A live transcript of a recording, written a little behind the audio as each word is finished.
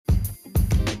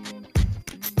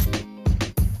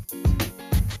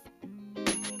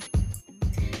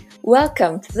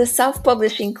Welcome to the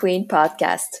Self-Publishing Queen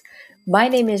podcast. My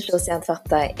name is Josiane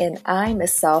Fortin and I'm a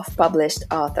self-published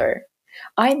author.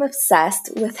 I'm obsessed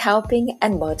with helping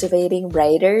and motivating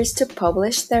writers to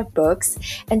publish their books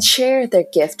and share their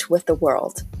gift with the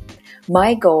world.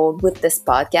 My goal with this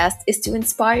podcast is to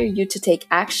inspire you to take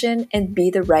action and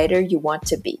be the writer you want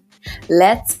to be.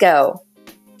 Let's go!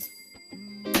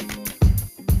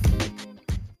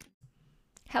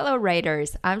 Hello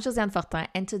writers, I'm Josiane Fortin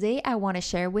and today I want to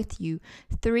share with you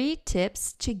 3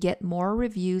 tips to get more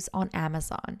reviews on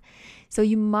Amazon. So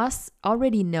you must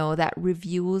already know that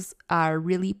reviews are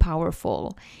really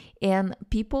powerful and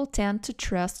people tend to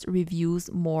trust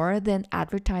reviews more than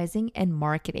advertising and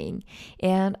marketing.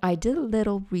 And I did a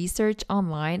little research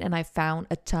online and I found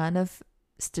a ton of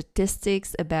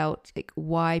statistics about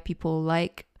why people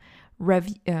like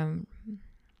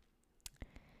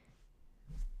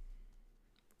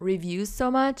reviews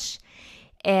so much,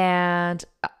 and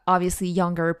obviously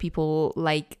younger people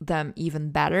like them even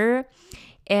better,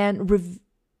 and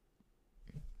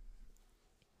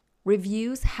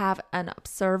reviews have an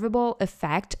observable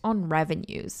effect on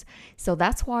revenues, so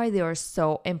that's why they are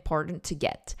so important to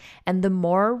get. And the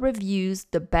more reviews,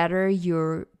 the better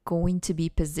you're going to be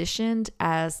positioned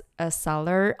as a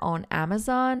seller on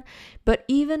Amazon. But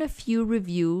even a few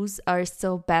reviews are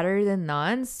still better than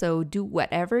none, so do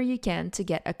whatever you can to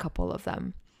get a couple of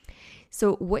them.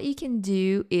 So what you can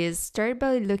do is start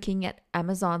by looking at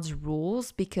Amazon's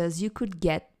rules, because you could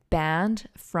get banned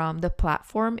from the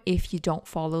platform if you don't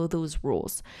follow those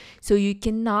rules. So you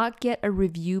cannot get a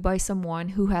review by someone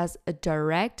who has a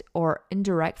direct or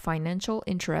indirect financial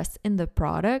interest in the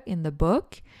product, in the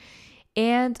book.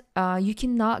 And you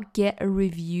cannot get a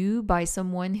review by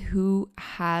someone who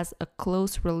has a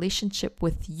close relationship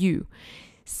with you.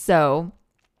 So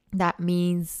that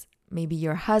means maybe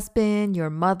your husband, your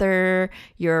mother,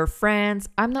 your friends.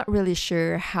 I'm not really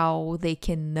sure how they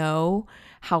can know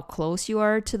how close you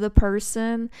are to the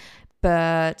person,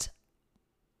 but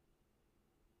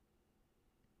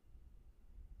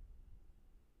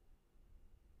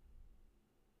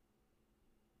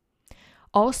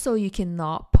also you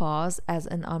cannot pause as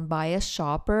an unbiased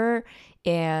shopper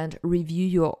and review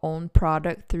your own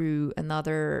product through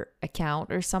another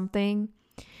account or something.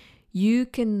 You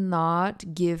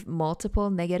cannot give multiple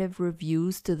negative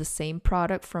reviews to the same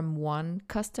product from one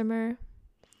customer.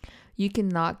 You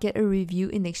cannot get a review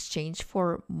in exchange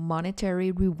for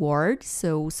monetary reward.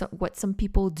 So what some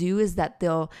people do is that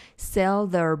they'll sell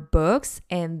their books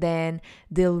and then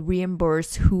they'll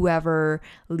reimburse whoever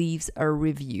leaves a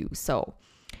review. So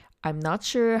I'm not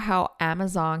sure how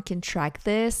Amazon can track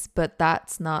this, but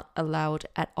that's not allowed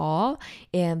at all.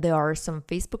 And there are some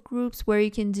Facebook groups where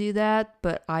you can do that,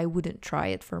 but I wouldn't try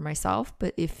it for myself.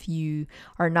 But if you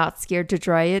are not scared to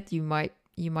try it, you might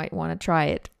want to try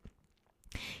it.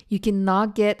 You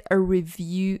cannot get a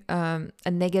review, a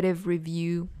negative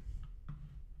review.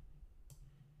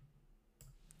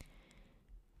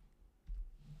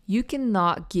 You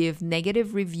cannot give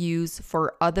negative reviews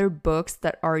for other books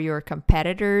that are your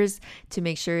competitors to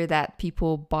make sure that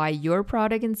people buy your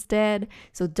product instead.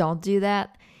 So don't do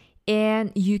that.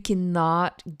 And you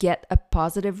cannot get a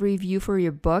positive review for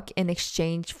your book in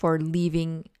exchange for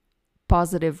leaving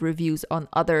positive reviews on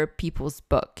other people's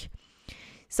book.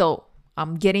 So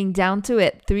I'm getting down to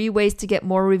it. 3 ways to get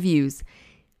more reviews.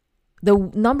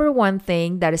 The number one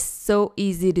thing that is so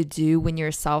easy to do when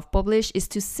you're self-published is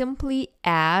to simply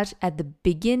add at the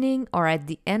beginning or at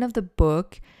the end of the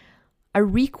book a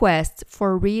request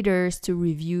for readers to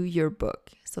review your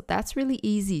book. So that's really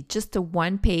easy. Just a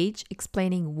 1 page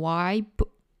explaining why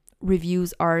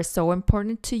reviews are so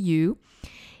important to you.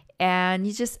 And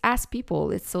you just ask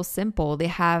people. It's so simple. They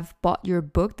have bought your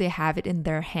book. They have it in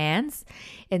their hands.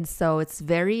 And so it's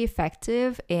very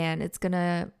effective and it's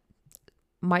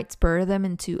might spur them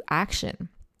into action.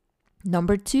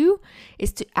 Number 2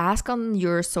 is to ask on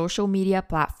your social media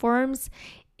platforms,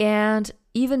 and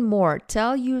even more,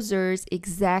 tell users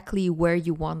exactly where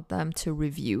you want them to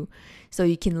review. So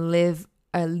you can leave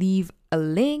a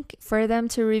link for them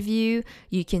to review.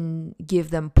 You can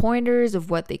give them pointers of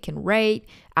what they can rate,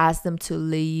 ask them to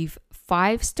leave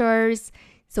 5 stars.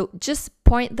 So just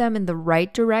point them in the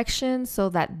right direction so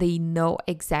that they know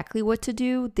exactly what to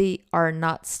do. They are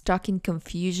not stuck in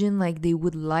confusion, like they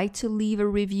would like to leave a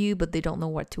review, but they don't know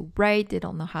what to write. They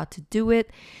don't know how to do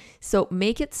it. So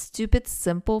make it stupid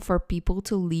simple for people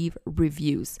to leave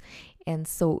reviews. And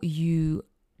so you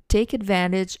take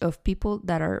advantage of people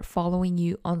that are following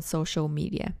you on social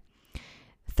media.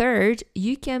 Third,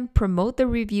 you can promote the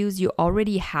reviews you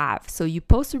already have. So you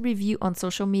post a review on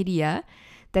social media,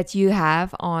 that you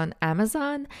have on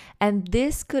Amazon, and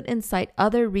this could incite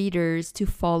other readers to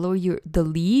follow the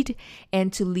lead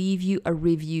and to leave you a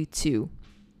review too.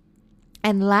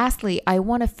 And lastly, I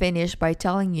want to finish by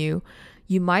telling you,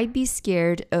 you might be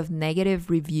scared of negative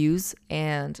reviews,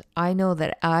 and I know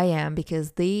that I am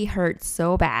because they hurt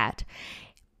so bad.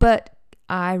 But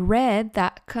I read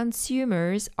that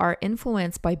consumers are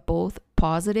influenced by both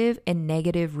positive and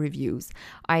negative reviews.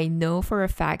 I know for a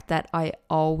fact that I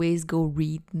always go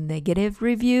read negative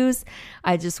reviews.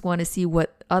 I just want to see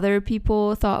what other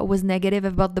people thought was negative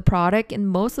about the product. And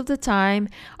most of the time,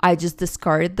 I just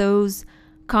discard those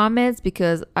comments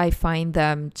because I find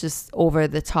them just over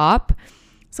the top.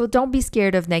 So don't be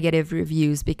scared of negative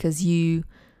reviews because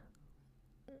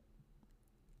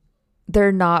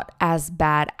they're not as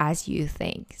bad as you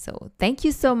think. So thank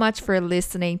you so much for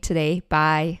listening today.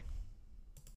 Bye.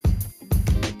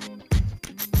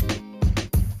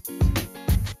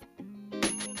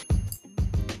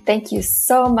 Thank you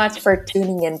so much for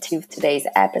tuning into today's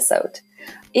episode.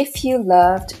 If you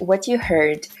loved what you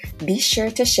heard, be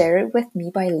sure to share it with me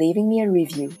by leaving me a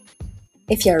review.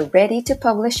 If you're ready to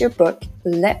publish your book,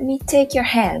 let me take your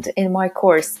hand in my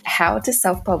course, How to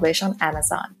Self-Publish on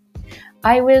Amazon.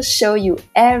 I will show you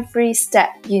every step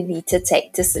you need to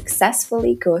take to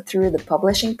successfully go through the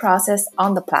publishing process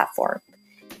on the platform.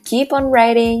 Keep on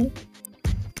writing,